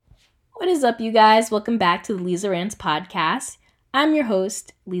What is up, you guys? Welcome back to the Lisa Rants podcast. I'm your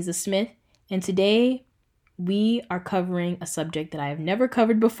host, Lisa Smith, and today we are covering a subject that I have never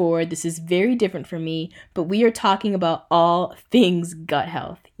covered before. This is very different for me, but we are talking about all things gut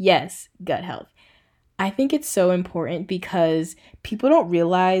health. Yes, gut health. I think it's so important because people don't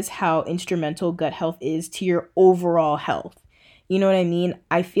realize how instrumental gut health is to your overall health. You know what I mean?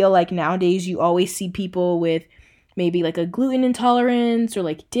 I feel like nowadays you always see people with maybe like a gluten intolerance or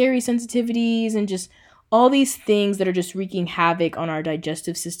like dairy sensitivities and just all these things that are just wreaking havoc on our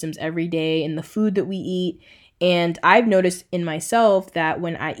digestive systems every day and the food that we eat. And I've noticed in myself that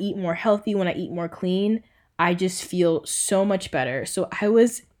when I eat more healthy, when I eat more clean, I just feel so much better. So I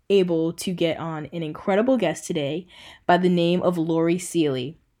was able to get on an incredible guest today by the name of Laurie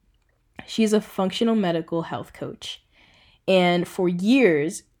Seeley. She's a functional medical health coach. And for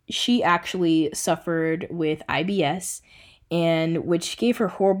years, she actually suffered with IBS, and which gave her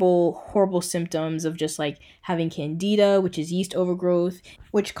horrible symptoms of just like having candida, which is yeast overgrowth,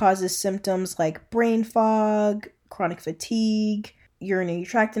 which causes symptoms like brain fog, chronic fatigue, urinary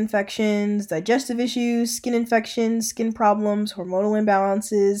tract infections, digestive issues, skin infections, skin problems, hormonal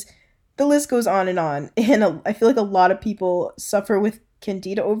imbalances. The list goes on. And I feel like a lot of people suffer with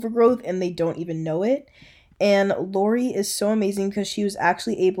candida overgrowth and they don't even know it. And Laurie is so amazing because she was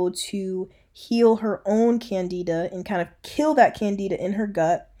actually able to heal her own candida and kind of kill that candida in her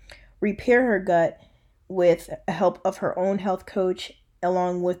gut, repair her gut with the help of her own health coach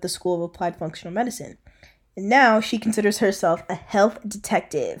along with the School of Applied Functional Medicine. And now she considers herself a health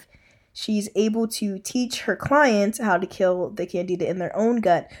detective. She's able to teach her clients how to kill the candida in their own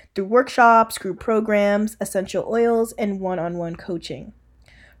gut through workshops, group programs, essential oils, and one-on-one coaching.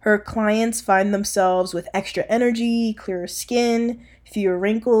 Her clients find themselves with extra energy, clearer skin, fewer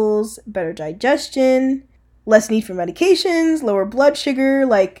wrinkles, better digestion, less need for medications, lower blood sugar.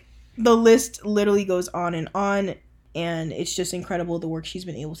 Like, the list literally goes on. And it's just incredible the work she's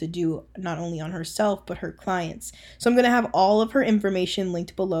been able to do, not only on herself, but her clients. So I'm going to have all of her information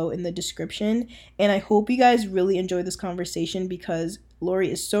linked below in the description. And I hope you guys really enjoy this conversation because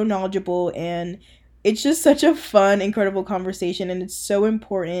Laurie is so knowledgeable and it's just such a fun, incredible conversation, and it's so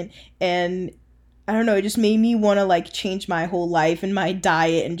important. And I don't know, it just made me want to like change my whole life and my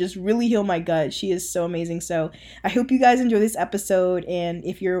diet and just really heal my gut. She is so amazing. So I hope you guys enjoy this episode. And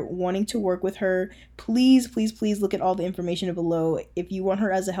if you're wanting to work with her, please look at all the information below. If you want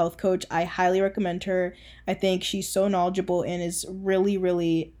her as a health coach, I highly recommend her. I think she's so knowledgeable and is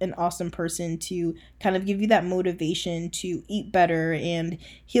really an awesome person to kind of give you that motivation to eat better and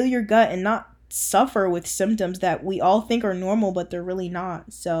heal your gut and not suffer with symptoms that we all think are normal, but they're really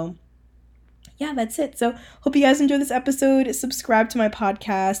not. So yeah, that's it. So hope you guys enjoy this episode. Subscribe to my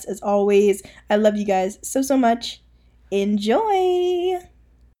podcast. As always, I love you guys so much. Enjoy.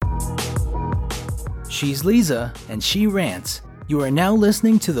 She's Lisa and she rants. You are now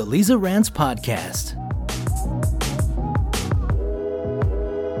listening to the Lisa Rants podcast.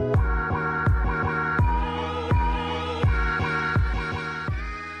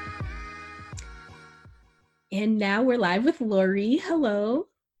 And now we're live with Laurie. Hello.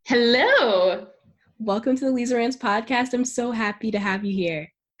 Hello. Welcome to the Lisa Rants podcast. I'm so happy to have you here.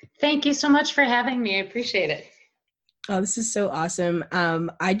 Thank you so much for having me. I appreciate it. Oh, this is so awesome.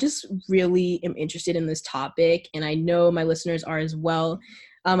 I just really am interested in this topic, and I know my listeners are as well.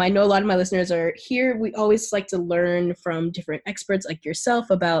 I know a lot of my listeners are here. We always like to learn from different experts like yourself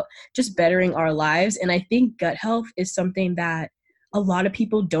about just bettering our lives. And I think gut health is something that a lot of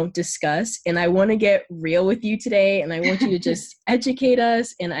people don't discuss, and I want to get real with you today, and I want you to just educate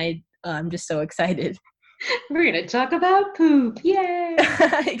us, and I'm just so excited. We're going to talk about poop. Yay!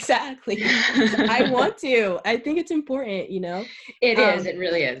 Exactly. I want to. I think it's important, you know? It is. It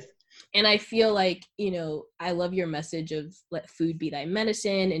really is. And I feel like, I love your message of let food be thy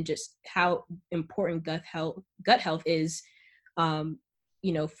medicine and just how important gut health is,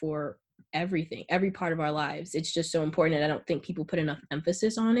 for everything, every part of our lives. It's just so important, and I don't think people put enough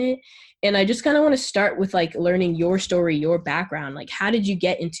emphasis on it. And I just kind of want to start with like learning your story, your background. Like, how did you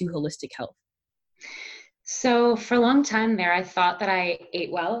get into holistic health? So for a long time there, I thought that I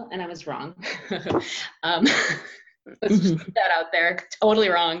ate well, and I was wrong. Let's just put that out there. Totally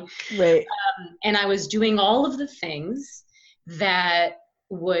wrong. Right. And I was doing all of the things that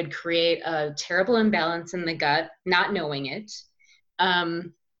would create a terrible imbalance in the gut, not knowing it.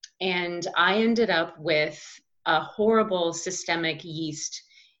 And I ended up with a horrible systemic yeast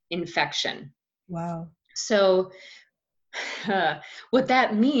infection. Wow. So what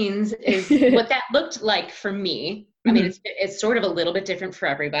that means is what that looked like for me. I mean, it's sort of a little bit different for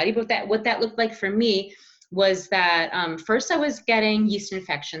everybody, but what that looked like for me was that first I was getting yeast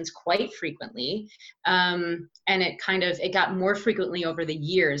infections quite frequently. And it got more frequently over the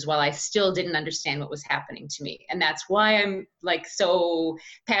years while I still didn't understand what was happening to me. And that's why I'm like so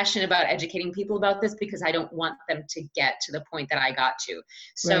passionate about educating people about this, because I don't want them to get to the point that I got to.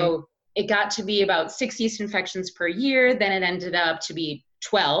 So Right. it got to be about 6 yeast infections per year. Then it ended up to be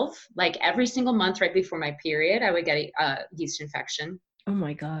 12, like every single month right before my period, I would get a yeast infection. Oh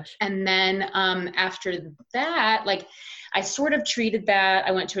my gosh. And then after that, like I sort of treated that.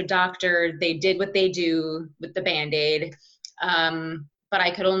 I went to a doctor. They did what they do with the Band-Aid. But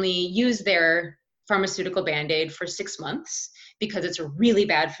I could only use their pharmaceutical Band-Aid for 6 months because it's really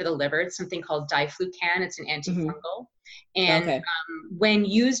bad for the liver. It's something called diflucan. It's an antifungal. And Okay. when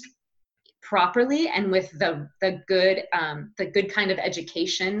used properly and with the good kind of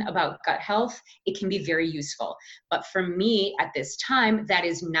education about gut health, it can be very useful. But for me at this time, that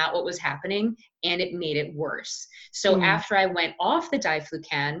is not what was happening, and it made it worse. So after I went off the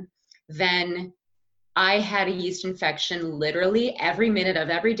diflucan, then I had a yeast infection literally every minute of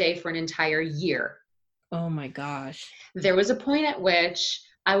every day for an entire year. Oh my gosh. There was a point at which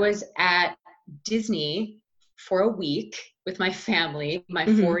I was at Disney for a week with my family. My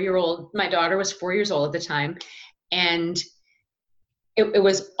daughter was 4 years old at the time. And it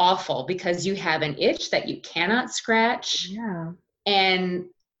was awful because you have an itch that you cannot scratch. Yeah. And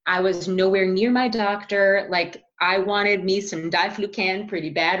I was nowhere near my doctor. Like I wanted me some diflucan pretty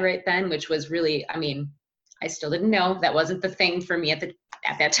bad right then, which was really, I mean, I still didn't know. That wasn't the thing for me at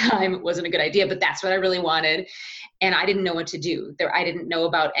that time. It wasn't a good idea, but that's what I really wanted. And I didn't know what to do. I didn't know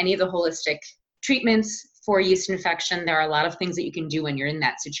about any of the holistic treatments for yeast infection. There are a lot of things that you can do when you're in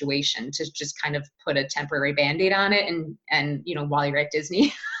that situation to just kind of put a temporary Band-Aid on it and while you're at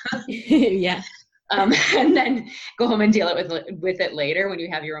Disney. Yeah. And then go home and deal with it later when you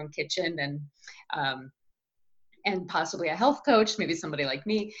have your own kitchen and possibly a health coach, maybe somebody like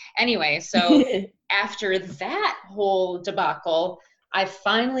me. Anyway, so after that whole debacle, I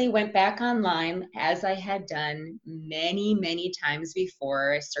finally went back online, as I had done many, many times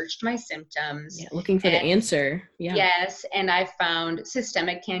before. I searched my symptoms. Yeah, looking for the answer. Yeah. Yes, and I found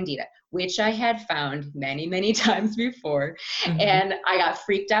systemic candida, which I had found many, many times before. And I got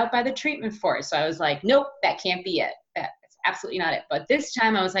freaked out by the treatment for it. So I was like, nope, that can't be it. That's absolutely not it. But this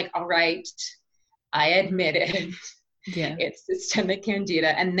time I was like, all right, I admit it. Yeah. It's systemic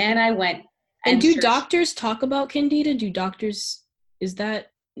candida. And then I went and do doctors talk about candida? Is that?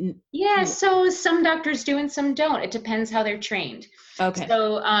 Yeah, so some doctors do and some don't. It depends how they're trained. Okay.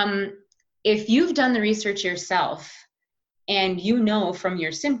 So if you've done the research yourself and you know from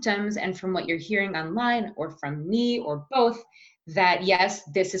your symptoms and from what you're hearing online or from me or both that, yes,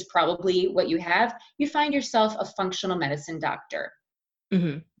 this is probably what you have, you find yourself a functional medicine doctor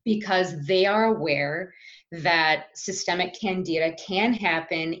because they are aware that systemic candida can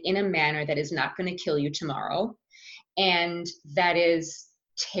happen in a manner that is not going to kill you tomorrow. And that is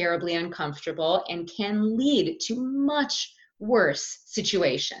terribly uncomfortable and can lead to much worse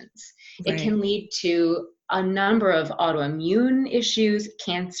situations. Right. It can lead to a number of autoimmune issues,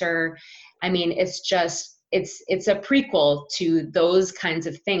 cancer. I mean, it's a prequel to those kinds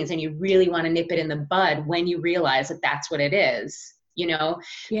of things. And you really want to nip it in the bud when you realize that that's what it is. Yeah.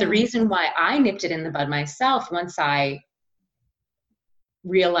 The reason why I nipped it in the bud myself once I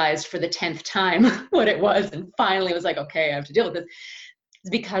realized for the 10th time what it was and finally was like, okay, I have to deal with this,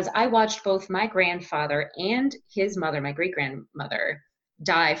 is because I watched both my grandfather and his mother, my great grandmother,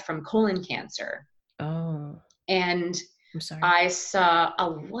 die from colon cancer. Oh. And I'm sorry. I saw a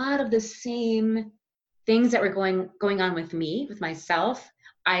lot of the same things that were going on with me, with myself.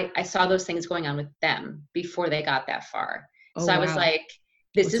 I saw those things going on with them before they got that far. Oh, so I was like,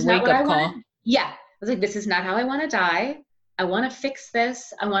 this is not what I want. Yeah. I was like, this is not how I want to die. I want to fix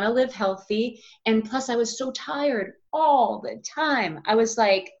this. I want to live healthy. And plus I was so tired all the time. I was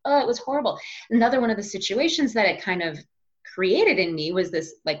like, oh, it was horrible. Another one of the situations that it kind of created in me was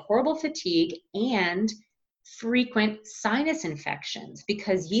this like horrible fatigue and frequent sinus infections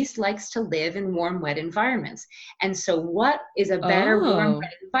because yeast likes to live in warm, wet environments. And so what is a better warm,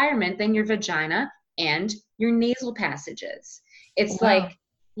 wet environment than your vagina and your nasal passages? It's like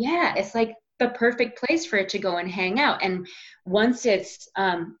the perfect place for it to go and hang out. And once it's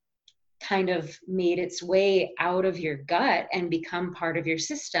kind of made its way out of your gut and become part of your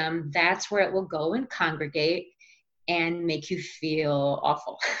system, that's where it will go and congregate and make you feel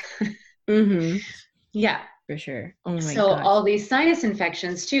awful. Yeah. For sure. Oh my So gosh. all these sinus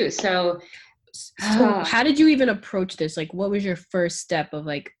infections too. So how did you even approach this? Like, what was your first step of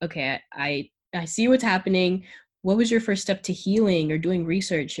like, okay, I see what's happening. What was your first step to healing or doing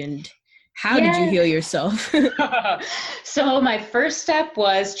research? And How did you Yeah. heal yourself? So my first step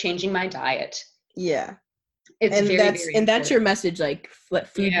was changing my diet. Yeah. It's And very, very that's your important. message, like let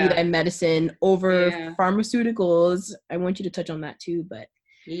food be thy Yeah. medicine over Yeah. pharmaceuticals. I want you to touch on that too, but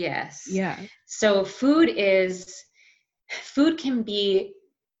Yes. yeah. So food can be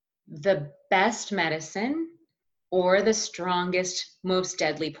the best medicine or the strongest, most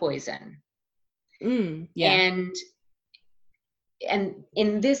deadly poison. Yeah. And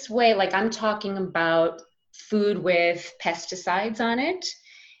in this way, like I'm talking about food with pesticides on it,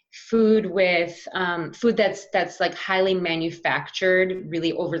 food with food that's like highly manufactured,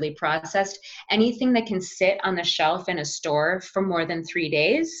 really overly processed. Anything that can sit on the shelf in a store for more than 3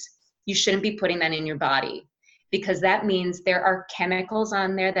 days, you shouldn't be putting that in your body, because that means there are chemicals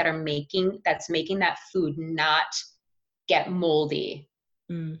on there that are making that food not get moldy,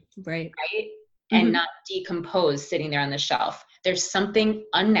 Right. right? And Mm-hmm. not decompose sitting there on the shelf. There's something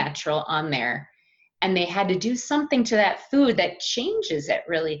unnatural on there. And they had to do something to that food that changes it,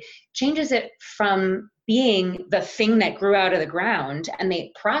 really changes it from being the thing that grew out of the ground. And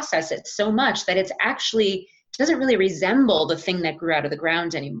they process it so much that it's actually doesn't really resemble the thing that grew out of the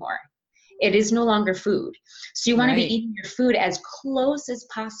ground anymore. It is no longer food. So you want to be Right. eating your food as close as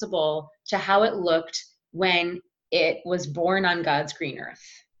possible to how it looked when it was born on God's green earth.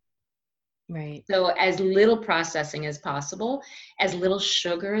 Right. So as little processing as possible, as little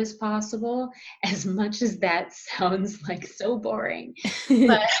sugar as possible, as much as that sounds like so boring.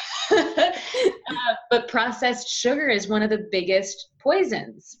 But but processed sugar is one of the biggest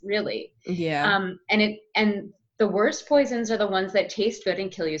poisons, really. Yeah. And the worst poisons are the ones that taste good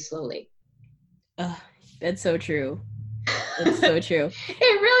and kill you slowly. uh, that's so true. It's so true.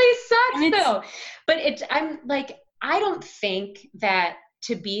 It really And sucks it's though. But I'm like, I don't think that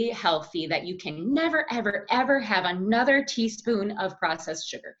to be healthy that you can never, ever, ever have another teaspoon of processed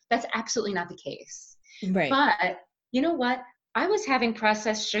sugar. That's absolutely not the case. right. But you know what? I was having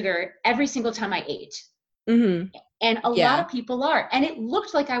processed sugar every single time I ate. Mm-hmm. And a lot Yeah. of people are. And it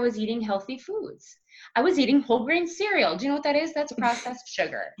looked like I was eating healthy foods. I was eating whole grain cereal. Do you know what that is? That's processed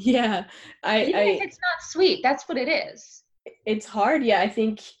sugar. Yeah. Even if it's not sweet, that's what it is. It's hard. Yeah. I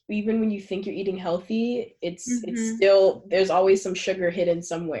think even when you think you're eating healthy, it's Mm-hmm. still, there's always some sugar hidden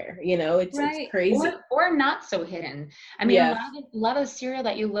somewhere, it's Right. crazy. Or not so hidden. I mean, Yeah. a lot of the cereal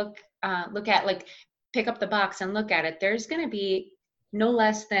that you look at, like pick up the box and look at it, there's going to be no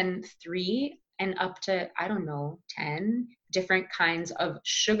less than 3 and up to, I don't know, 10 different kinds of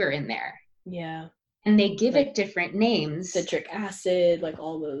sugar in there. Yeah. And they give Like it different names. citric acid, like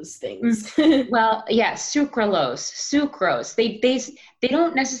all those Mm. things. Well, yeah, sucrose. They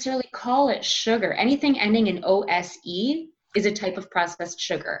don't necessarily call it sugar. Anything ending in OSE is a type of processed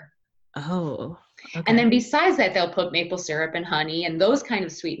sugar. Oh, And okay. then besides that, they'll put maple syrup and honey and those kind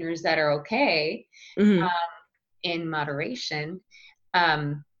of sweeteners that are okay Mm-hmm. in moderation.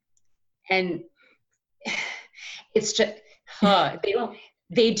 Um, and it's just,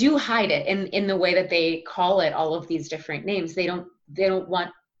 they do hide it in the way that they call it all of these different names. They want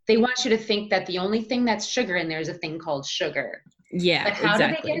you to think that the only thing that's sugar in there is a thing called sugar. Yeah, But how do they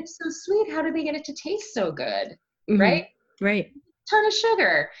get exactly. it so sweet? How do they get it to taste so good? Mm-hmm. Right? Right. Ton of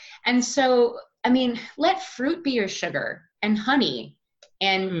sugar. And so, I mean, let fruit be your sugar and honey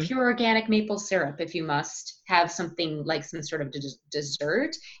and Mm-hmm. pure organic maple syrup. If you must have something like some sort of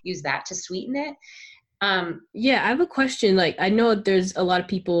dessert, use that to sweeten it. Yeah, I have a question. Like, I know there's a lot of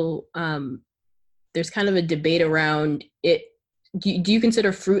people, there's kind of a debate around it. Do you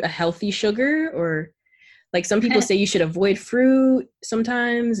consider fruit a healthy sugar, or like some people say you should avoid fruit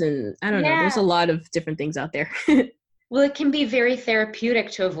sometimes, and I don't know, there's a Yeah. lot of different things out there. Well, it can be very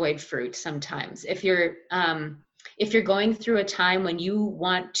therapeutic to avoid fruit sometimes. If you're going through a time when you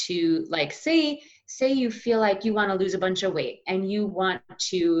want to, like, say you feel like you want to lose a bunch of weight and you want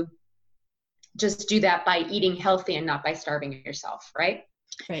to just do that by eating healthy and not by starving yourself, right?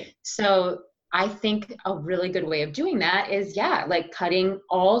 Right. So I think a really good way of doing that is, yeah, like cutting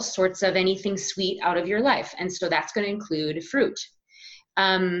all sorts of anything sweet out of your life. And so that's going to include fruit.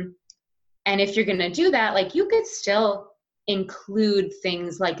 And if you're going to do that, like you could still include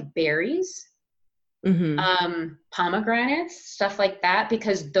things like berries, Mm-hmm. pomegranates, stuff like that,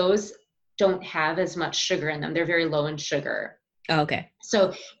 because those don't have as much sugar in them. They're very low in sugar. Oh, okay.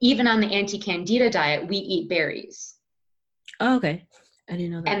 So even on the anti-candida diet, we eat berries. Oh, okay. I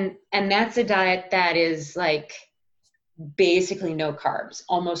didn't know that. And that's a diet that is like basically no carbs,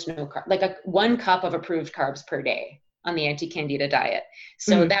 almost no carbs, like 1 cup of approved carbs per day. on the anti-candida diet.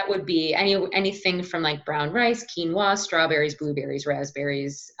 So that would be anything from like brown rice, quinoa, strawberries, blueberries,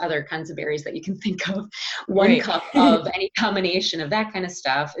 raspberries, other kinds of berries that you can think of. One cup of any combination of that kind of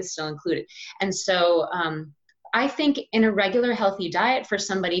stuff is still included. And so I think in a regular healthy diet for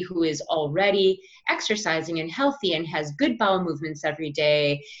somebody who is already exercising and healthy and has good bowel movements every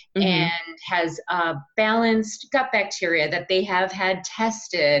day and has balanced gut bacteria that they have had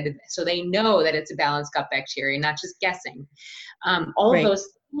tested, so they know that it's a balanced gut bacteria, not just guessing. All of those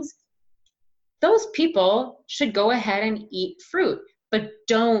things, those people should go ahead and eat fruit, but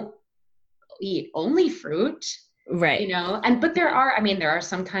don't eat only fruit. Right. You know, but there are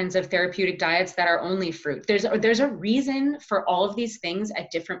some kinds of therapeutic diets that are only fruit. There's a reason for all of these things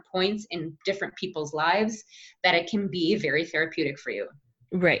at different points in different people's lives that it can be very therapeutic for you.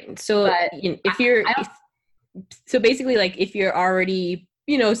 Right. So so basically, like if you're already,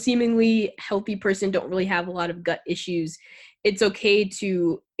 seemingly healthy person, don't really have a lot of gut issues, it's okay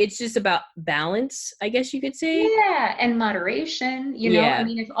it's just about balance, I guess you could say. Yeah. And moderation, I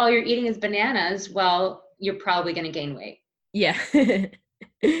mean, if all you're eating is bananas, well, you're probably going to gain weight. Yeah.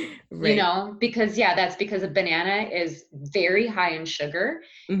 Right. Because that's because a banana is very high in sugar.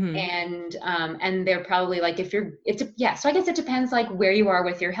 And they're probably like, so I guess it depends like where you are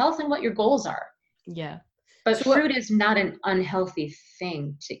with your health and what your goals are. Yeah. But fruit is not an unhealthy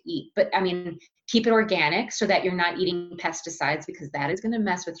thing to eat. But I mean, keep it organic so that you're not eating pesticides, because that is going to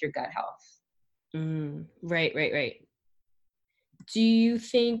mess with your gut health. Right. Do you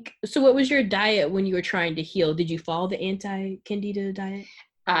think, so what was your diet when you were trying to heal? Did you follow the anti-candida diet?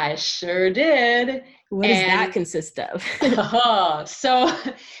 I sure did. What does that consist of? So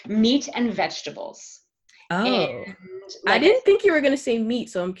meat and vegetables. Oh, I didn't think you were going to say meat,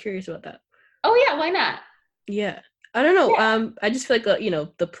 so I'm curious about that. Oh yeah, why not? Yeah. I don't know. Yeah. I just feel like,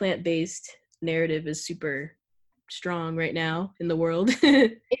 the plant-based narrative is super strong right now in the world.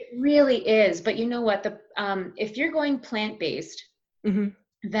 It really is. But you know what? If you're going plant-based,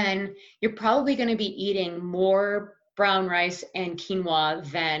 then you're probably going to be eating more brown rice and quinoa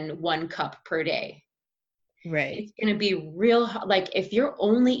than 1 cup per day. Right. It's going to be real, like if you're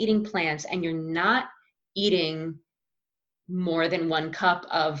only eating plants and you're not eating more than 1 cup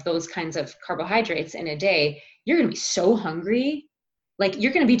of those kinds of carbohydrates in a day, you're going to be so hungry. Like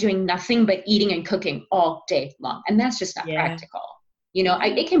you're going to be doing nothing but eating and cooking all day long. And that's just not practical.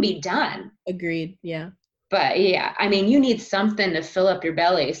 It can be done. Agreed. Yeah. But yeah, I mean, you need something to fill up your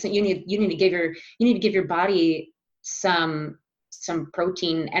belly. So you need to give your body some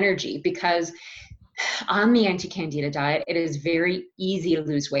protein energy, because on the anti-candida diet, it is very easy to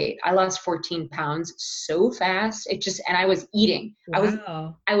lose weight. I lost 14 pounds so fast. And I was eating.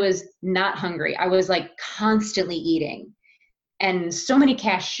 Wow. I was not hungry. I was like constantly eating, and so many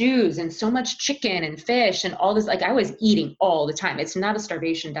cashews and so much chicken and fish and all this. Like I was eating all the time. It's not a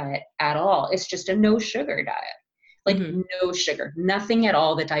starvation diet at all. It's just a no sugar diet. Like no sugar, nothing at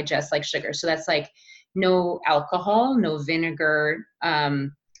all that digests like sugar. So that's like no alcohol, no vinegar.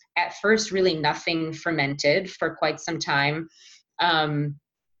 At first, really nothing fermented for quite some time,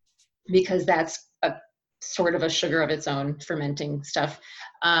 because that's a sort of a sugar of its own, fermenting stuff.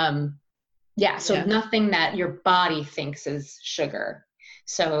 So nothing that your body thinks is sugar.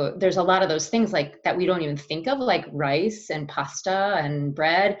 So there's a lot of those things like that we don't even think of, like rice and pasta and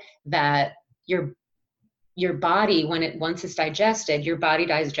bread, that your body, once it's digested, your body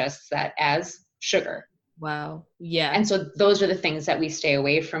digests that as sugar. Wow. Yeah. And so those are the things that we stay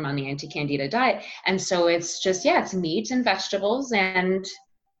away from on the anti-candida diet. And so it's just, it's meat and vegetables and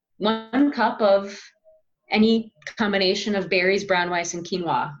 1 cup of any combination of berries, brown rice, and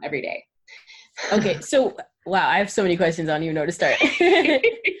quinoa every day. Okay. So, wow, I have so many questions. I don't even know where to start.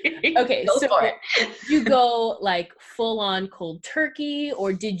 Okay. Go for it. You go like full on cold turkey,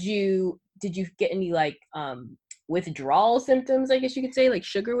 or did you get any like withdrawal symptoms, I guess you could say, like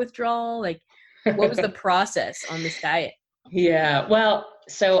sugar withdrawal? Like what was the process on this diet? Yeah, well,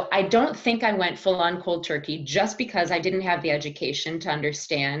 so I don't think I went full on cold turkey, just because I didn't have the education to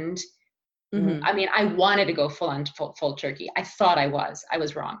understand. I mean, I wanted to go full on full turkey. I thought I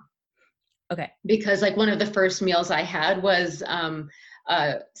was wrong. Okay. Because like one of the first meals I had was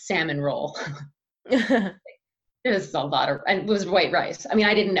a salmon roll. It was a lot and it was white rice. I mean,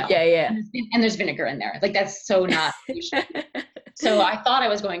 I didn't know. Yeah. And there's vinegar in there. Like that's so not. So I thought I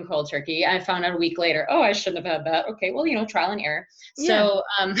was going cold turkey. I found out a week later, I shouldn't have had that. Okay, well, trial and error. So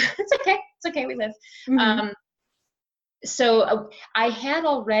it's okay. It's okay. We live. So I had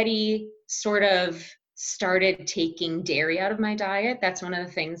already sort of started taking dairy out of my diet. That's one of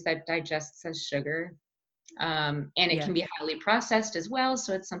the things that digests as sugar. And it can be highly processed as well.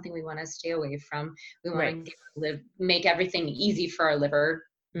 So it's something we want to stay away from. We want to make everything easy for our liver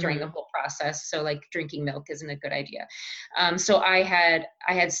during the whole process. So like drinking milk isn't a good idea. So I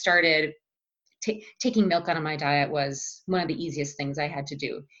had started taking milk out of my diet was one of the easiest things I had to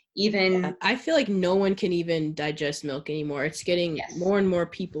do. Even I feel like no one can even digest milk anymore. It's getting more and more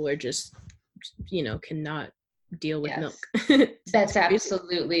people are just, cannot deal with milk. That's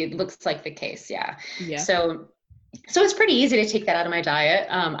absolutely looks like the case. Yeah. So it's pretty easy to take that out of my diet.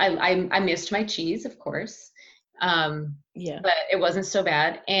 I missed my cheese, of course. But it wasn't so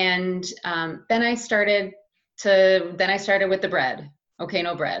bad. And then I started with the bread. Okay,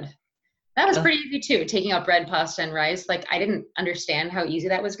 no bread. That was pretty easy too, taking out bread, pasta, and rice. Like I didn't understand how easy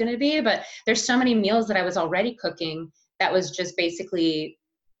that was going to be, but there's so many meals that I was already cooking that was just basically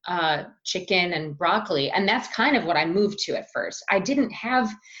chicken and broccoli. And that's kind of what I moved to at first. I didn't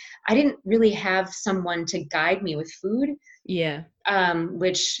really have someone to guide me with food. Yeah.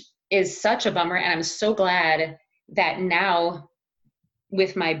 Which is such a bummer. And I'm so glad that now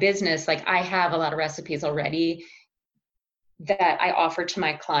with my business, like I have a lot of recipes already that I offer to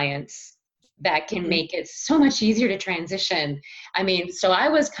my clients that can make it so much easier to transition. I mean, so I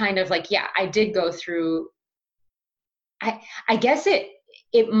was kind of like, I did go through, I guess it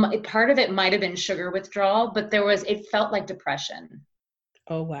part of it might've been sugar withdrawal, but it felt like depression.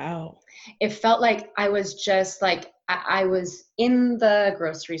 Oh, wow. It felt like I was just like, I was in the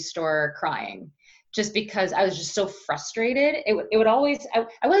grocery store crying just because I was just so frustrated. It would always,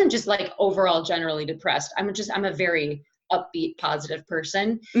 I wasn't just like overall generally depressed. I'm a very upbeat, positive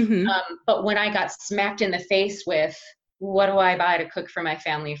person. But when I got smacked in the face with, what do I buy to cook for my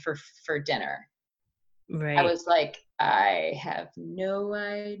family for dinner? Right. I was like, I have no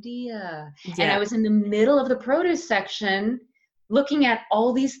idea. And I was in the middle of the produce section looking at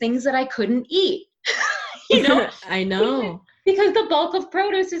all these things that I couldn't eat. I know. Because the bulk of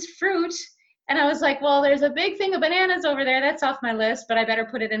produce is fruit. And I was like, well, there's a big thing of bananas over there. That's off my list, but I better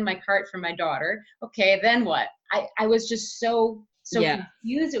put it in my cart for my daughter. Okay, then what? I was just so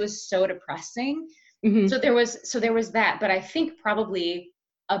confused. It was so depressing. So there was that. But I think probably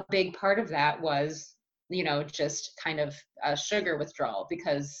a big part of that was, just kind of a sugar withdrawal,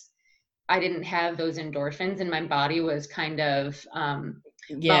 because I didn't have those endorphins and my body was kind of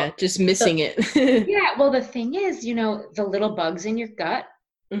just missing it. Well, the thing is, the little bugs in your gut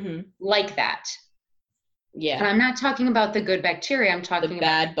like that. And I'm not talking about the good bacteria. I'm talking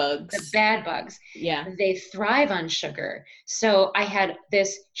about the bad bugs. Yeah. They thrive on sugar. So I had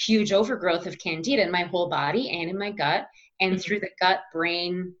this huge overgrowth of candida in my whole body and in my gut. And through the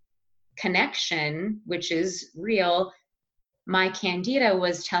gut-brain connection, which is real, my candida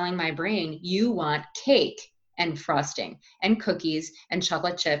was telling my brain, you want cake and frosting and cookies and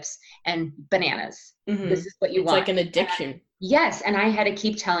chocolate chips and bananas. This is what you want. It's like an addiction. Yes. And I had to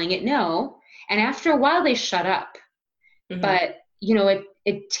keep telling it no. And after a while they shut up. But,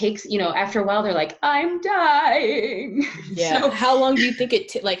 it takes, after a while they're like, I'm dying. Yeah. So, how long do you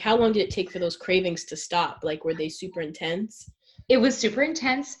think how long did it take for those cravings to stop? Like, were they super intense? It was super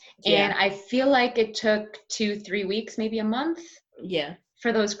intense. And I feel like it took 2-3 weeks, maybe a month.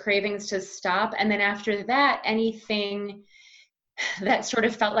 For those cravings to stop. And then after that, anything that sort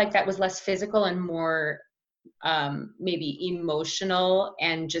of felt like that was less physical and more maybe emotional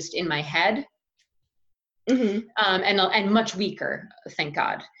and just in my head. And much weaker, thank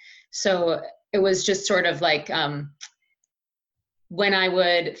God. So it was just sort of like when I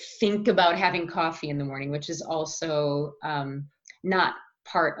would think about having coffee in the morning, which is also not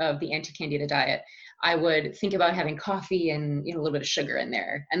part of the anti-candida diet, I would think about having coffee and a little bit of sugar in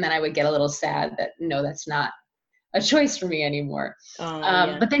there. And then I would get a little sad that, no, that's not a choice for me anymore.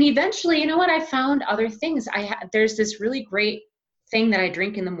 But then eventually, I found other things. There's this really great thing that I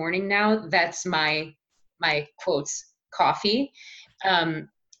drink in the morning now. That's my quotes coffee. And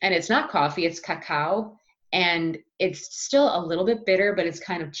it's not coffee, it's cacao. And it's still a little bit bitter, but it's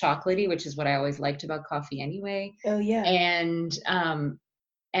kind of chocolatey, which is what I always liked about coffee anyway. Oh yeah.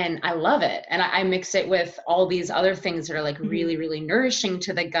 And I love it. And I mix it with all these other things that are like really, really nourishing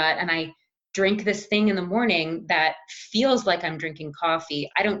to the gut. And I drink this thing in the morning that feels like I'm drinking coffee.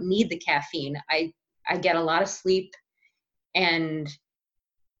 I don't need the caffeine. I get a lot of sleep, and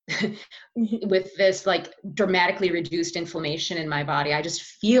with this like dramatically reduced inflammation in my body, I just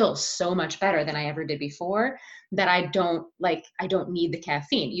feel so much better than I ever did before, that I don't need the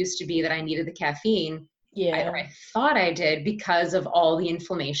caffeine. It used to be that I needed the caffeine. I thought I did, because of all the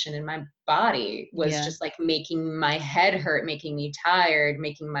inflammation in my body was just like making my head hurt, making me tired,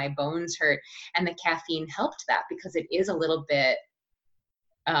 making my bones hurt. And the caffeine helped that, because it is a little bit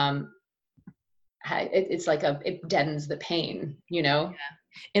it's like it deadens the pain, you know?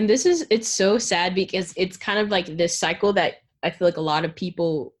 And it's so sad because it's kind of like this cycle that I feel like a lot of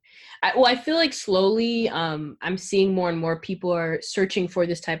people, I feel like slowly I'm seeing more and more people are searching for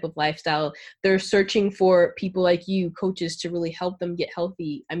this type of lifestyle. They're searching for people like you, coaches, to really help them get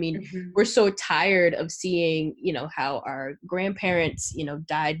healthy. I mean, we're so tired of seeing, how our grandparents,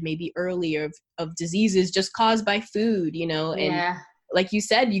 died maybe earlier of diseases just caused by food, and like you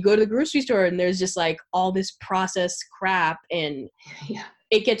said, you go to the grocery store and there's just like all this processed crap, and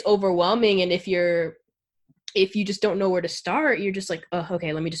it gets overwhelming. And if you just don't know where to start, you're just like, oh,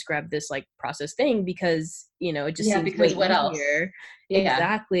 okay, let me just grab this like processed thing because, it just seems way what easier. Else?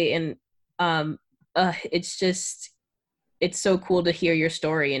 Exactly. And it's so cool to hear your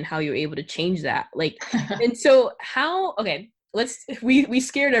story and how you're able to change that. Like, and so we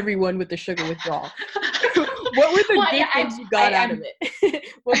scared everyone with the sugar withdrawal. What were the good things you got out of it?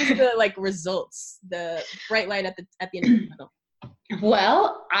 What was the like results, the bright light at the end of the tunnel?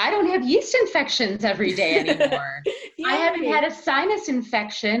 Well, I don't have yeast infections every day anymore. I haven't had a sinus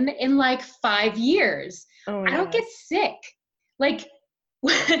infection in like 5 years. I don't get sick. Like,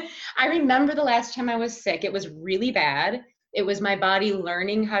 I remember the last time I was sick, it was really bad. It was my body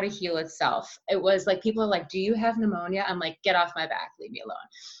learning how to heal itself. It was like, people are like, do you have pneumonia? I'm like, get off my back, leave me alone.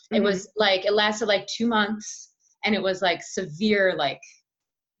 Mm-hmm. It was like, it lasted like 2 months, and it was like severe, like,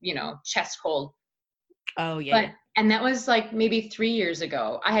 chest cold. Oh yeah. And that was like maybe 3 years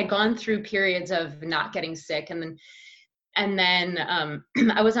ago. I had gone through periods of not getting sick. And then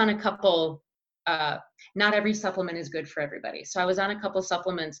I was on a couple, not every supplement is good for everybody. So I was on a couple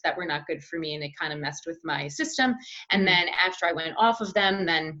supplements that were not good for me, and it kind of messed with my system. And then after I went off of them,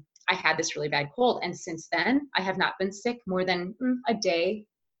 then I had this really bad cold. And since then I have not been sick more than a day.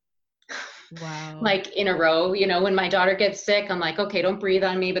 Wow. Like in a row, when my daughter gets sick, I'm like, okay, don't breathe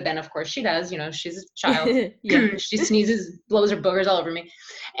on me. But then of course she does, she's a child. She sneezes, blows her boogers all over me.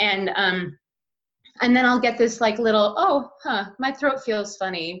 And then I'll get this like little, my throat feels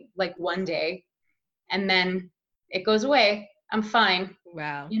funny, like one day, and then it goes away. I'm fine.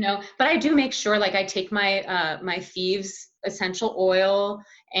 Wow. But I do make sure, like, I take my, my Thieves essential oil,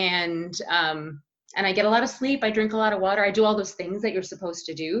 and I get a lot of sleep. I drink a lot of water. I do all those things that you're supposed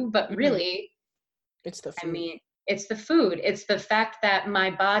to do, but really, it's the food. I mean, it's the food. It's the fact that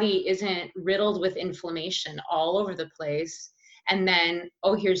my body isn't riddled with inflammation all over the place. And then,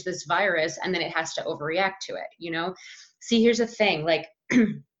 here's this virus, and then it has to overreact to it, See, here's the thing, like,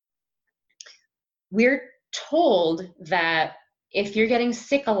 we're told that if you're getting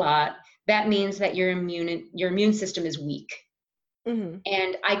sick a lot, that means that your immune system is weak. Mm-hmm.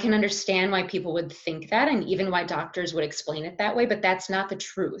 And I can understand why people would think that, and even why doctors would explain it that way, but that's not the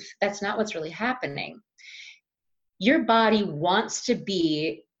truth. That's not what's really happening. Your body wants to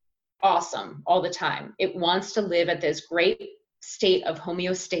be awesome all the time. It wants to live at this great state of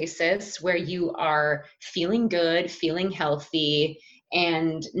homeostasis where you are feeling good, feeling healthy,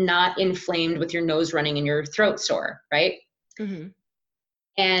 and not inflamed with your nose running and your throat sore, right? Mm-hmm.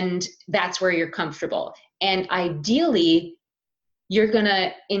 And that's where you're comfortable. And ideally, you're going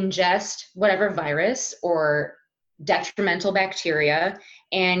to ingest whatever virus or detrimental bacteria,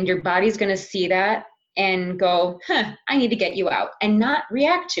 and your body's going to see that and go, I need to get you out, and not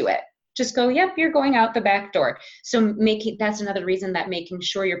react to it. Just go, yep, you're going out the back door. So that's another reason that making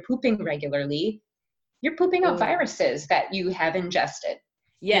sure you're pooping regularly, you're pooping out viruses that you have ingested.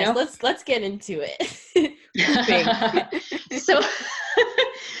 Yes, let's get into it. So,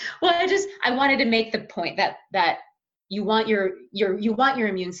 well, I wanted to make the point that you want your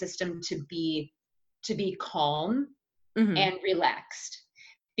immune system to be calm and relaxed,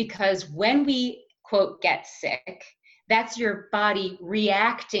 because when we quote get sick, that's your body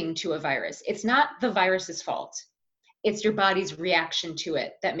reacting to a virus. It's not the virus's fault. It's your body's reaction to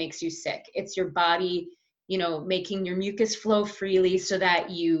it that makes you sick. It's your body, making your mucus flow freely so that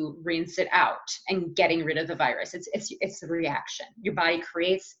you rinse it out and getting rid of the virus. It's the reaction. Your body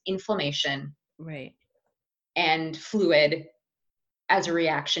creates inflammation, right, and fluid as a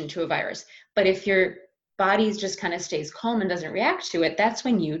reaction to a virus. But if your body just kind of stays calm and doesn't react to it, that's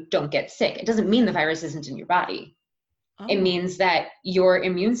when you don't get sick. It doesn't mean the virus isn't in your body. It means that your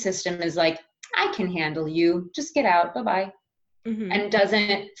immune system is like, I can handle you. Just get out. Bye-bye. Mm-hmm. And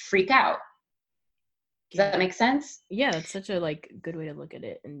doesn't freak out. Does that make sense? Yeah, that's such a good way to look at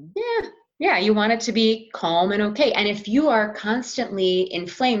it. And yeah, you want it to be calm and okay. And if you are constantly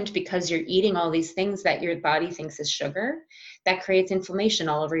inflamed because you're eating all these things that your body thinks is sugar, that creates inflammation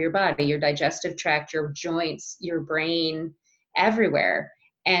all over your body, your digestive tract, your joints, your brain, everywhere.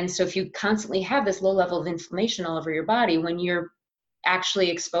 And so if you constantly have this low level of inflammation all over your body, when your actually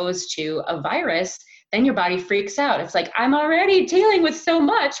exposed to a virus, then your body freaks out. It's like, I'm already dealing with so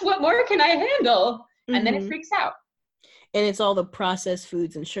much. What more can I handle? And then it freaks out. And it's all the processed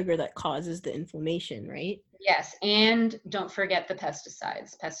foods and sugar that causes the inflammation, right? Yes. And don't forget the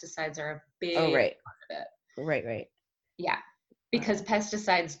pesticides. Pesticides are a big part of it. Right. Yeah. Because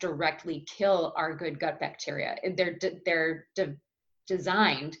pesticides directly kill our good gut bacteria. They're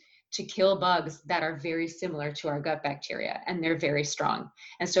designed to kill bugs that are very similar to our gut bacteria, and they're very strong.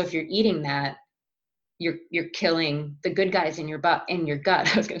 And so if you're eating that, you're killing the good guys in your gut.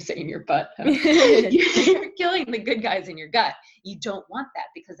 I was going to say in your butt. You're killing the good guys in your gut. You don't want that,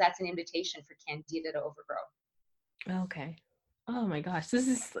 because that's an invitation for candida to overgrow. Okay. Oh my gosh, this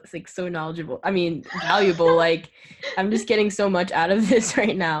is like so knowledgeable. I mean, valuable. Like, I'm just getting so much out of this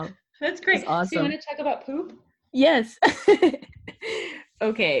right now. That's great. That's awesome. So you want to talk about poop? Yes.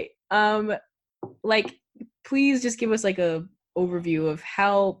 Okay. Like, please just give us like a overview of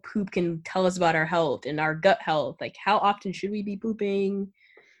how poop can tell us about our health and our gut health. Like, how often should we be pooping?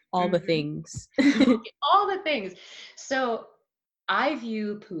 All the things. All the things. So I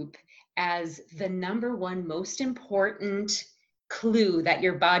view poop as the number one most important clue that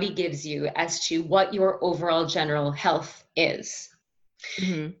your body gives you as to what your overall general health is.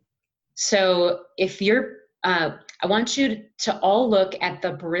 So if you're I want you to all look at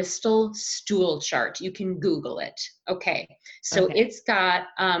the Bristol stool chart. You can Google it. Okay. So it's got,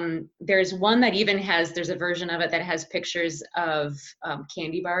 there's one that even has, there's a version of it that has pictures of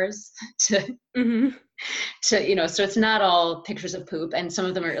candy bars to, you know, so it's not all pictures of poop, and some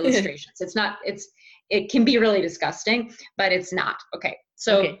of them are illustrations. It can be really disgusting, but it's not. Okay.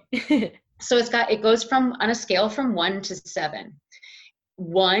 So, so it goes from, on a scale from 1 to 7.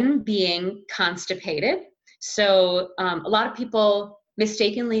 1 being constipated. So a lot of people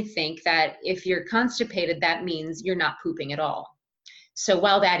mistakenly think that if you're constipated, that means you're not pooping at all. So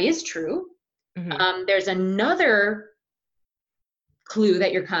while that is true, there's another clue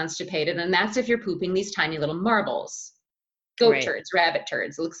that you're constipated, and that's if you're pooping these tiny little marbles. Goat turds, rabbit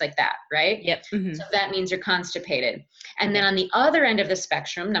turds, it looks like that, right? Yep. So that means you're constipated. And then on the other end of the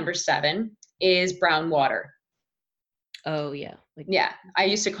spectrum, number 7, is brown water. Oh, yeah. Yeah, I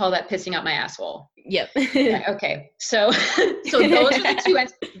used to call that pissing out my asshole. Yep. Okay, so those are the 2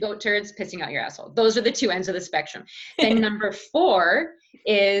 ends. Goat turds, pissing out your asshole. Those are the 2 ends of the spectrum. Then number 4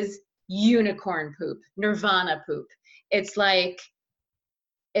 is unicorn poop, nirvana poop. It's the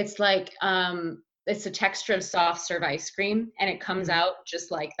texture of soft serve ice cream, and it comes out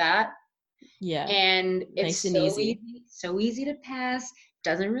just like that. Yeah. And it's nice and so easy to pass.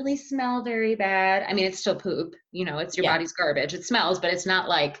 Doesn't really smell very bad. I mean, it's still poop, you know, it's your body's garbage. It smells, but it's not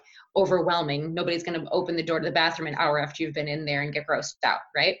like overwhelming. Nobody's going to open the door to the bathroom an hour after you've been in there and get grossed out,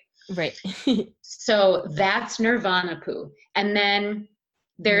 right? Right. So that's nirvana poo. And then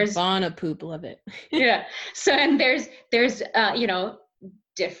there's nirvana poop, love it. Yeah. So, and there's you know,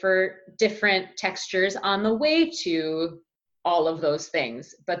 different textures on the way to all of those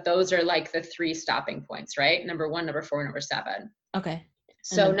things, but those are like the 3 stopping points, right? Number 1, number 4, number 7. Okay.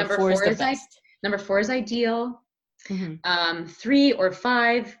 So number 4 is ideal. 3 or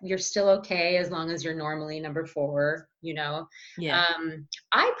 5, you're still okay as long as you're normally number 4, you know. Yeah.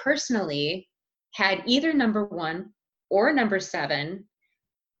 I personally had either number 1 or number 7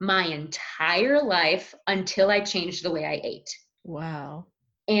 my entire life until I changed the way I ate. Wow.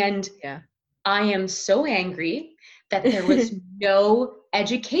 And I am so angry that there was no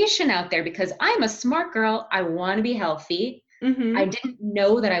education out there, because I'm a smart girl. I want to be healthy. I didn't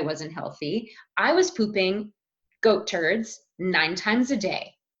know that I wasn't healthy. I was pooping goat turds 9 times a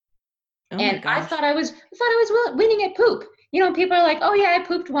day. And I thought I was winning at poop. You know, people are like, oh yeah, I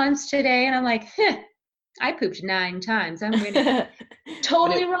pooped once today. And I'm like, I pooped 9 times. I'm winning.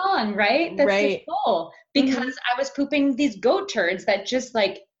 Totally wrong, right? That's the goal. Because I was pooping these goat turds that just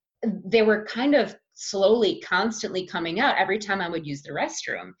like, they were kind of slowly, constantly coming out every time I would use the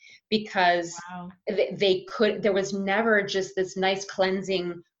restroom, because there was never just this nice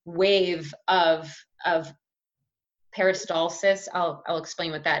cleansing wave of peristalsis. I'll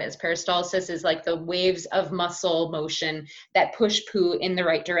explain what that is. Peristalsis is like the waves of muscle motion that push poo in the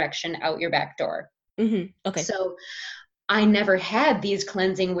right direction out your back door. Okay. So I never had these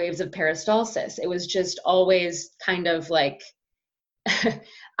cleansing waves of peristalsis. It was just always kind of like,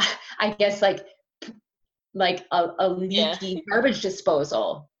 I guess like a leaky garbage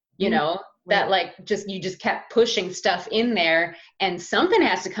disposal, you know, that like you just kept pushing stuff in there, and something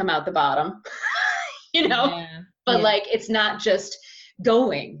has to come out the bottom, you know, but like, it's not just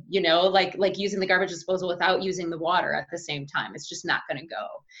going, you know, like using the garbage disposal without using the water at the same time. It's just not going to go.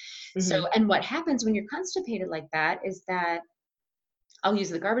 So, and what happens when you're constipated like that is that I'll use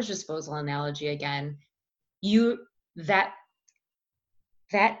the garbage disposal analogy again. That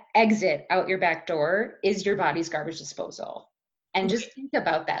exit out your back door is your body's garbage disposal. And just think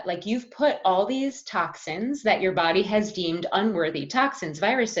about that. Like, you've put all these toxins that your body has deemed unworthy, toxins,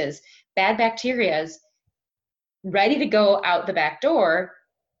 viruses, bad bacterias, ready to go out the back door.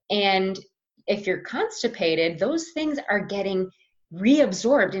 And if you're constipated, those things are getting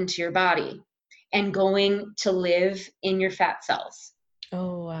reabsorbed into your body and going to live in your fat cells.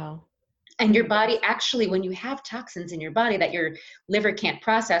 Oh, wow. And your body actually, when you have toxins in your body that your liver can't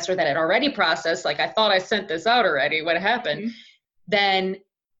process, or that it already processed, like, I thought I sent this out already, what happened? Mm-hmm. Then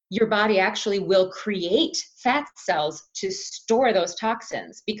your body actually will create fat cells to store those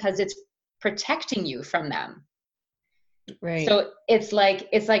toxins because it's protecting you from them. Right. So it's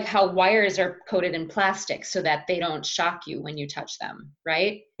like how wires are coated in plastic so that they don't shock you when you touch them,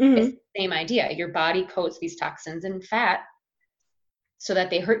 right? Mm-hmm. It's the same idea. Your body coats these toxins in fat so that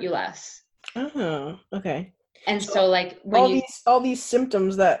they hurt you less. Oh, okay. And so like when all these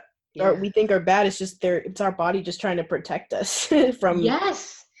symptoms that we think are bad, it's our body just trying to protect us from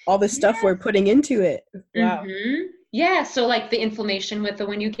all the stuff we're putting into it. Wow. Mm-hmm. Yeah. So like the inflammation with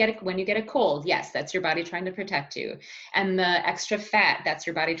when you get a cold, yes, that's your body trying to protect you. And the extra fat, that's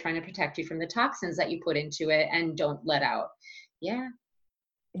your body trying to protect you from the toxins that you put into it and don't let out. Yeah.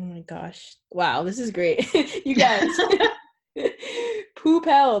 Oh my gosh. Wow. This is great. You guys. Poop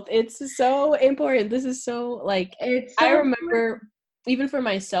health. It's so important. This is so I remember even for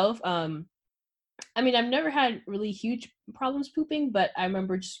myself, I mean, I've never had really huge problems pooping, but I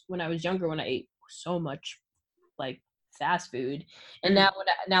remember just when I was younger, when I ate so much like fast food, and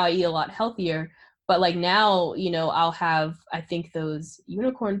now I eat a lot healthier. But like now, I'll have, I think, those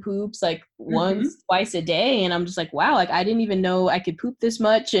unicorn poops like once, twice a day, and I'm just like, wow, like I didn't even know I could poop this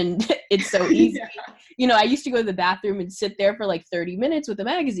much, and it's so easy. I used to go to the bathroom and sit there for like 30 minutes with a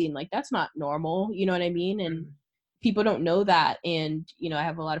magazine. Like, that's not normal, you know what I mean? And people don't know that. And I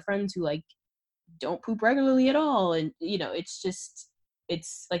have a lot of friends who like don't poop regularly at all, and it's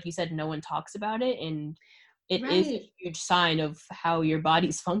like you said, no one talks about it, and it is a huge sign of how your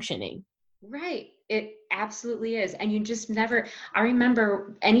body's functioning. Right. It absolutely is. And you just never, I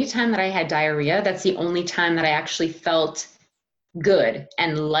remember anytime that I had diarrhea, that's the only time that I actually felt good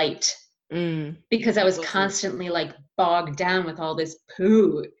and light, because I was constantly like bogged down with all this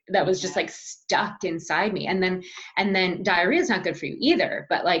poo that was just like stuck inside me. And then diarrhea is not good for you either.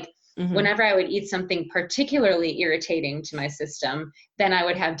 But like, whenever I would eat something particularly irritating to my system, then I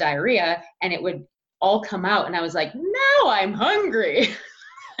would have diarrhea and it would all come out. And I was like, now I'm hungry.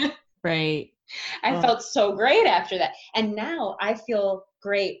 Right. I felt so great after that. And now I feel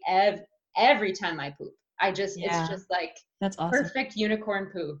great every time I poop. It's just like, that's awesome. Perfect unicorn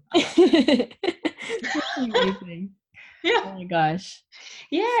poo. Amazing. Yeah. Oh my gosh.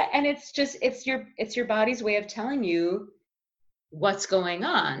 Yeah. And it's your body's way of telling you what's going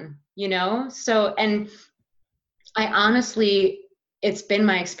on, So, and I honestly, it's been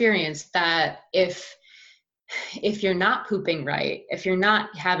my experience that if you're not pooping right, if you're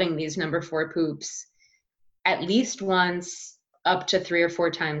not having these number 4 poops at least once up to 3 or 4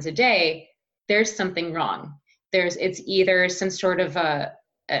 times a day, there's something wrong. It's either some sort of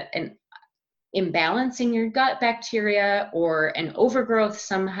an imbalance in your gut bacteria, or an overgrowth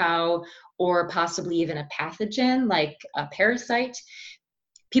somehow, or possibly even a pathogen like a parasite.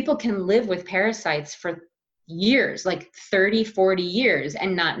 People can live with parasites for years, like 30, 40 years,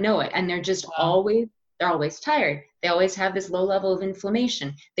 and not know it. And they're just they're always tired. They always have this low level of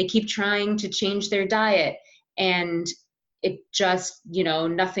inflammation. They keep trying to change their diet, and it just,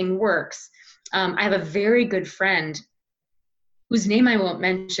 nothing works. I have a very good friend whose name I won't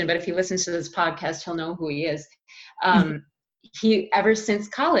mention, but if he listens to this podcast, he'll know who he is. He, ever since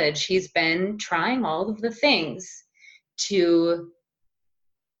college, he's been trying all of the things to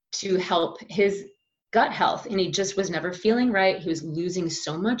help his gut health, and he just was never feeling right. He was losing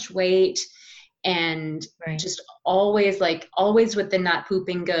so much weight, and just always with the not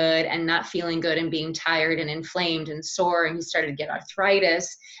pooping good and not feeling good and being tired and inflamed and sore. And he started to get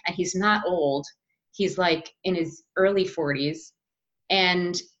arthritis, and he's not old. He's like in his early 40s.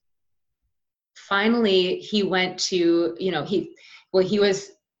 And finally he went to, he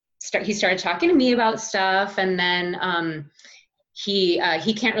started talking to me about stuff. And then, he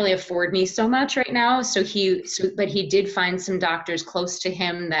can't really afford me so much right now. But he did find some doctors close to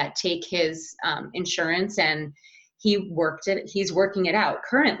him that take his insurance, and he's working it out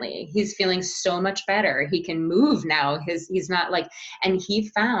currently. He's feeling so much better. He can move now. He's not like, and he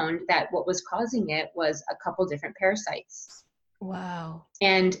found that what was causing it was a couple different parasites. Wow.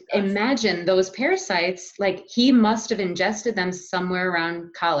 And Gosh. imagine those parasites, like he must have ingested them somewhere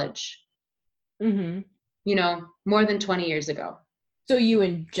around college, Mm-hmm. more than 20 years ago. So you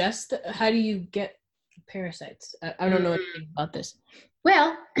ingest, how do you get parasites? I don't know anything about this.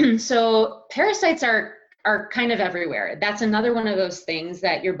 Well, so parasites are kind of everywhere. That's another one of those things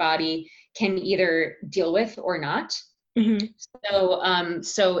that your body can either deal with or not. Mm-hmm.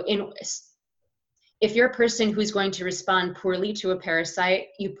 So if you're a person who's going to respond poorly to a parasite,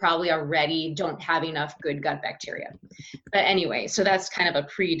 you probably already don't have enough good gut bacteria. But anyway, so that's kind of a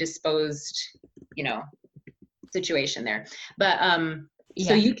predisposed, situation there. But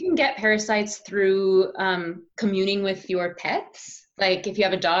so you can get parasites through communing with your pets. Like if you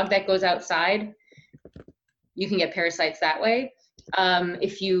have a dog that goes outside, you can get parasites that way.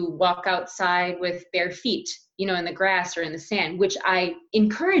 If you walk outside with bare feet, in the grass or in the sand, which I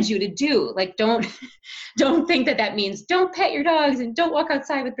encourage you to do. Like, don't think that means don't pet your dogs and don't walk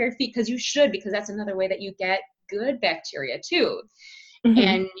outside with bare feet, because you should, because that's another way that you get good bacteria too. Mm-hmm.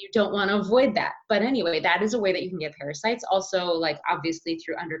 And you don't want to avoid that. But anyway, that is a way that you can get parasites. Also, like obviously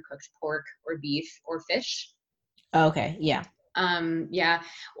through undercooked pork or beef or fish. Okay, yeah. Yeah,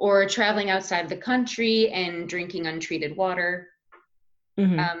 or traveling outside of the country and drinking untreated water.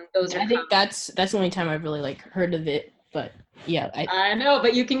 Mm-hmm. Those are I think that's the only time I've really like heard of it, but yeah, I know,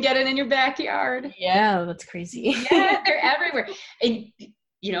 but you can get it in your backyard. Yeah, that's crazy. Yeah, they're everywhere. And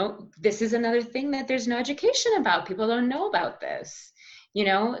this is another thing that there's no education about. People don't know about this.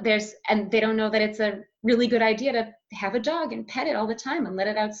 And they don't know that it's a really good idea to have a dog and pet it all the time and let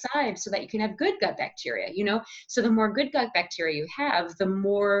it outside so that you can have good gut bacteria, So the more good gut bacteria you have, the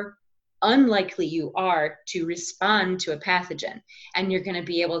more unlikely you are to respond to a pathogen. And you're going to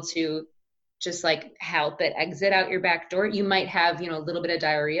be able to just like help it exit out your back door. You might have, a little bit of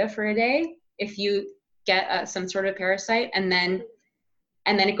diarrhea for a day if you get some sort of parasite, and then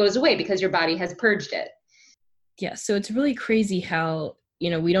it goes away because your body has purged it. Yeah, so it's really crazy how,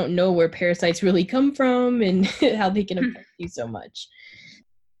 we don't know where parasites really come from and how they can affect you so much.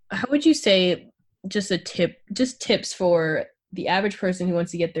 How would you say, just tips for the average person who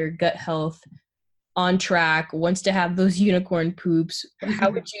wants to get their gut health on track, wants to have those unicorn poops?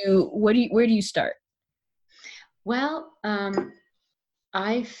 Where do you start? Well,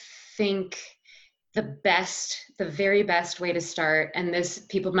 I think the very best way to start, and this,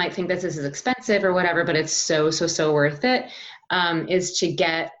 people might think this is expensive or whatever, but it's so worth it, is to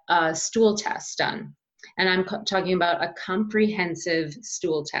get a stool test done. And I'm talking about a comprehensive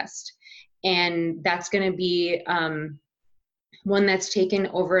stool test. And that's going to be one that's taken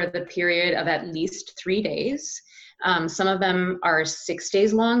over the period of at least 3 days. Some of them are 6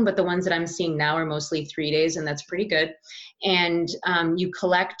 days long, but the ones that I'm seeing now are mostly 3 days, and that's pretty good. And you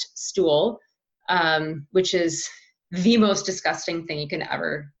collect stool, which is the most disgusting thing you can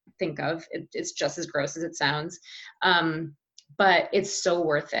ever think of. It's just as gross as it sounds. But it's so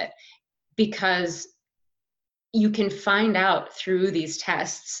worth it, because you can find out through these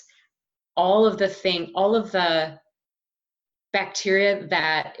tests all of the bacteria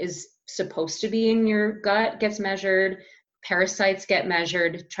that is supposed to be in your gut gets measured, parasites get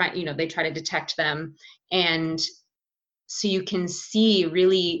measured, they try to detect them. And so you can see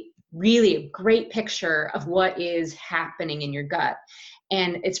really, really a great picture of what is happening in your gut.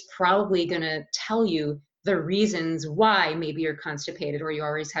 And it's probably going to tell you the reasons why maybe you're constipated or you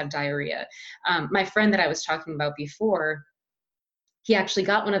always have diarrhea. My friend that I was talking about before, he actually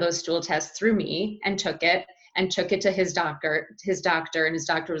got one of those stool tests through me and took it to his doctor, and his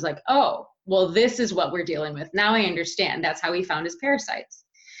doctor was like, oh, well, this is what we're dealing with. Now I understand. That's how he found his parasites.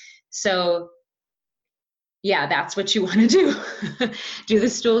 So yeah, that's what you want to do. Do the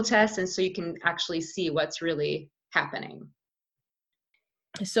stool test, and so you can actually see what's really happening.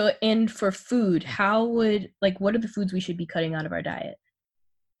 So, and for food, what are the foods we should be cutting out of our diet?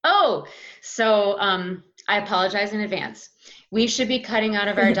 Oh, so I apologize in advance. We should be cutting out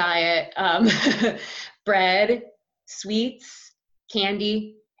of our diet bread, sweets,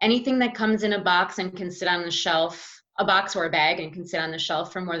 candy, anything that comes in a box and can sit on the shelf, a box or a bag, and can sit on the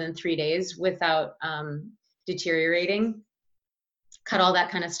shelf for more than 3 days without deteriorating. Cut all that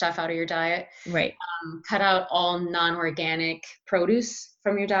kind of stuff out of your diet. Right. Cut out all non-organic produce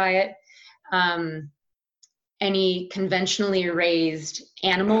from your diet. Any conventionally raised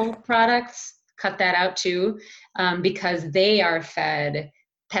animal products, cut that out too, because they are fed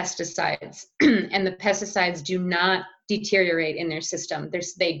pesticides and the pesticides do not deteriorate in their system.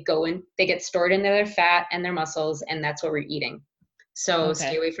 They get stored in their fat and their muscles, and that's what we're eating. So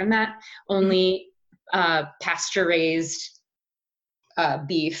Stay away from that. Only pasture raised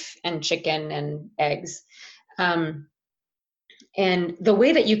beef and chicken and eggs. And the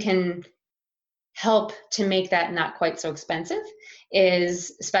way that you can help to make that not quite so expensive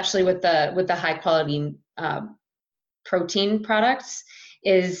is, especially with the high quality protein products,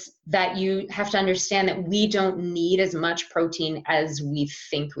 is that you have to understand that we don't need as much protein as we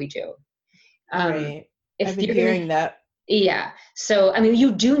think we do. Right. If I've been you're hearing that. Yeah. So, I mean,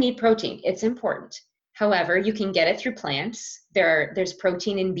 you do need protein. It's important. However, you can get it through plants. There's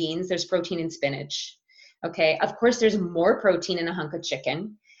protein in beans. There's protein in spinach. Okay. Of course, there's more protein in a hunk of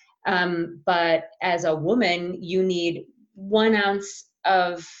chicken. But as a woman, you need 1 ounce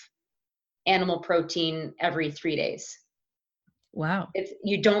of animal protein every 3 days. Wow.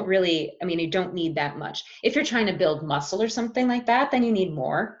 You don't need that much. If you're trying to build muscle or something like that, then you need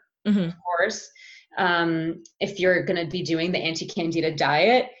more, of course. If you're going to be doing the anti-candida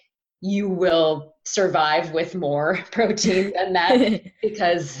diet, you will survive with more protein than that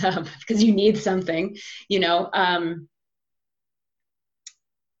because you need something,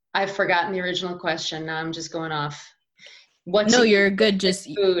 I've forgotten the original question. Now I'm just going off. You're good. Just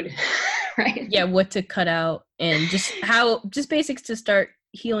food, right? Yeah, what to cut out and just basics to start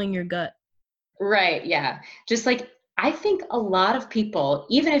healing your gut. Right. Yeah. Just like, I think a lot of people,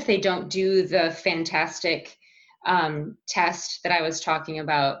 even if they don't do the fantastic test that I was talking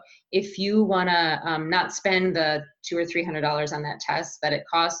about, if you want to not spend the $200 or $300 on that test that it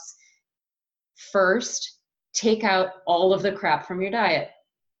costs, first take out all of the crap from your diet.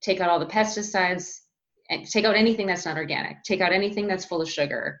 Take out all the pesticides, and take out anything that's not organic. Take out anything that's full of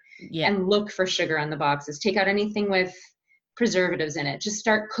sugar, and look for sugar on the boxes. Take out anything with preservatives in it. Just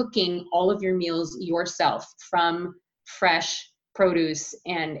start cooking all of your meals yourself from fresh produce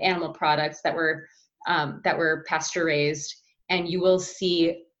and animal products that were pasture raised, and you will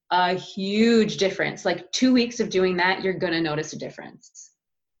see a huge difference. Like 2 weeks of doing that, you're going to notice a difference.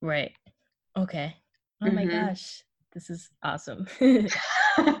 Right. Okay. Oh my gosh. This is awesome.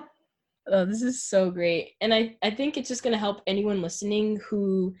 Oh, this is so great. And I think it's just going to help anyone listening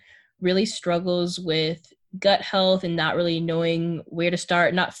who really struggles with gut health and not really knowing where to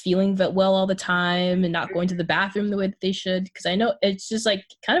start, not feeling well all the time and not going to the bathroom the way that they should. Because I know it's just like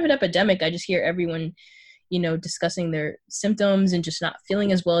kind of an epidemic. I just hear everyone, discussing their symptoms and just not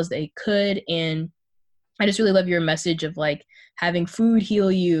feeling as well as they could. And I just really love your message of like having food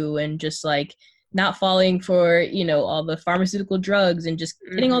heal you and just like not falling for, all the pharmaceutical drugs and just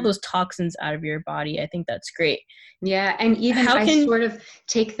getting all those toxins out of your body. I think that's great. Yeah. And even I sort of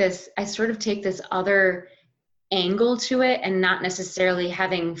take this other angle to it, and not necessarily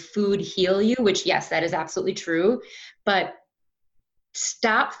having food heal you, which yes, that is absolutely true, but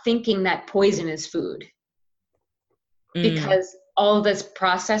stop thinking that poison is food, because all this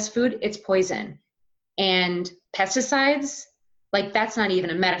processed food, it's poison. And pesticides, like, that's not even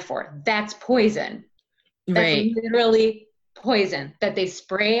a metaphor. That's poison. That's literally poison that they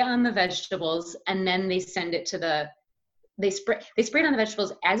spray on the vegetables, and then they send it to they spray it on the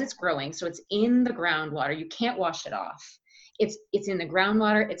vegetables as it's growing. So it's in the groundwater. You can't wash it off. It's in the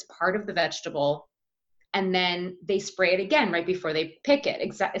groundwater. It's part of the vegetable. And then they spray it again right before they pick it,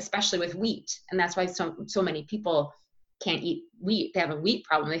 especially with wheat. And that's why so many people can't eat wheat. They have a wheat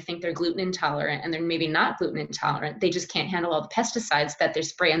problem. They think they're gluten intolerant, and they're maybe not gluten intolerant. They just can't handle all the pesticides that they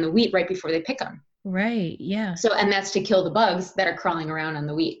spray on the wheat right before they pick them. Right. Yeah. So, and that's to kill the bugs that are crawling around on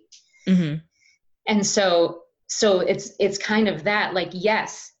the wheat. And so it's kind of that, like,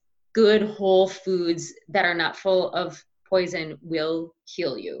 yes, good whole foods that are not full of poison will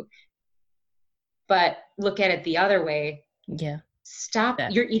heal you. But look at it the other way. Yeah. Stop.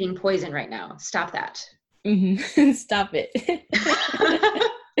 You're eating poison right now. Stop that. Stop it.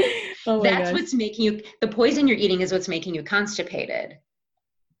 That's what's making you, the poison you're eating is what's making you constipated.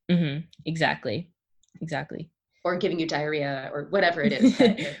 Exactly. Or giving you diarrhea or whatever it is.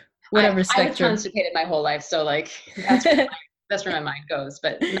 Whatever I was constipated my whole life. So like, that's where my mind goes,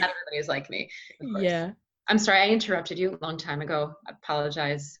 but not everybody is like me. Yeah. I'm sorry, I interrupted you a long time ago. I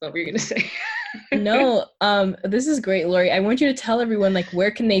apologize. What were you going to say? No, this is great, Laurie. I want you to tell everyone, like,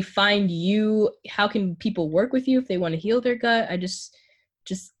 where can they find you? How can people work with you if they want to heal their gut? I just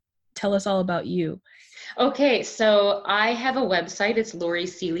tell us all about you. Okay, so I have a website. It's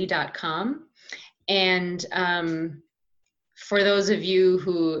laurieseeley.com. And for those of you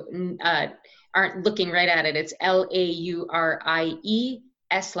who aren't looking right at it, it's LAURIE.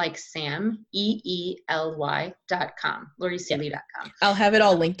 S like Sam, EELY.com, laurieseeley.com. I'll have it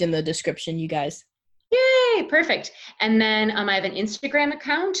all linked in the description, you guys. Yay, perfect. And then I have an Instagram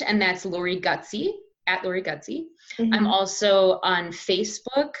account, and that's Laurie Gutsy. at Laurie Gutsy. Mm-hmm. I'm also on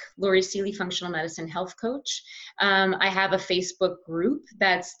Facebook, Laurie Seeley, Functional Medicine Health Coach. I have a Facebook group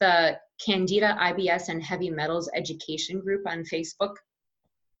that's the Candida, IBS, and Heavy Metals Education Group on Facebook.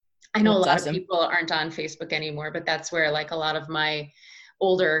 I know a lot of people aren't on Facebook anymore, but that's where like a lot of my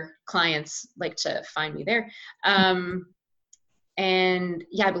older clients like to find me there. And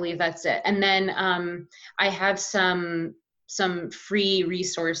yeah, I believe that's it. And then I have some free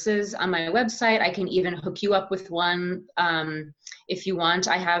resources on my website. I can even hook you up with one if you want.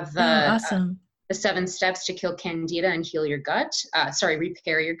 I have the 7 steps to kill Candida and heal your gut.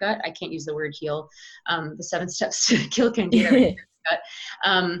 Repair your gut. I can't use the word heal. The 7 steps to kill Candida and repair your gut.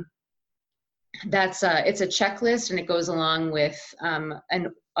 It's a checklist, and it goes along with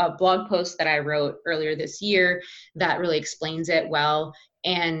a blog post that I wrote earlier this year that really explains it well.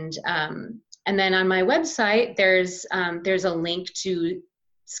 And then on my website, there's a link to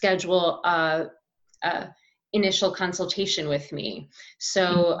schedule a initial consultation with me.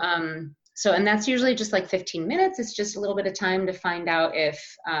 So and that's usually just like 15 minutes. It's just a little bit of time to find out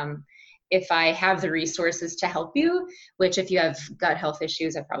if I have the resources to help you, which if you have gut health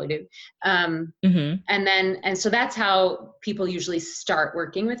issues, I probably do. And so that's how people usually start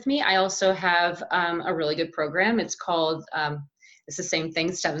working with me. I also have a really good program. It's called, it's the same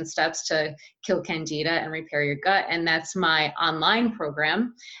thing, 7 steps to kill Candida and repair your gut. And that's my online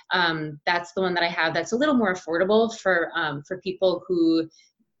program. That's the one that I have that's a little more affordable for people who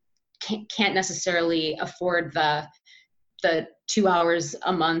can't necessarily afford the 2 hours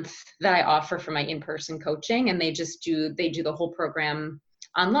a month that I offer for my in-person coaching, and they do the whole program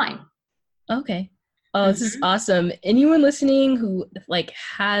online. Okay. Oh, this is awesome. Anyone listening who like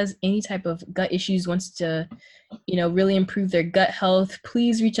has any type of gut issues, wants to, really improve their gut health,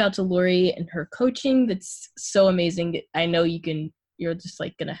 please reach out to Laurie and her coaching. That's so amazing. I know you're just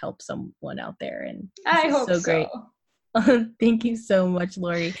like going to help someone out there, and I hope so. Great. Thank you so much,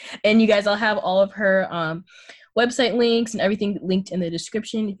 Laurie. And you guys, I'll have all of her website links and everything linked in the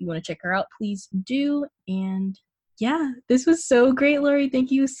description. If you want to check her out, please do. And yeah, this was so great, Laurie.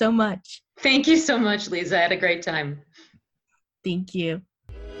 Thank you so much. Thank you so much, Lisa. I had a great time. Thank you.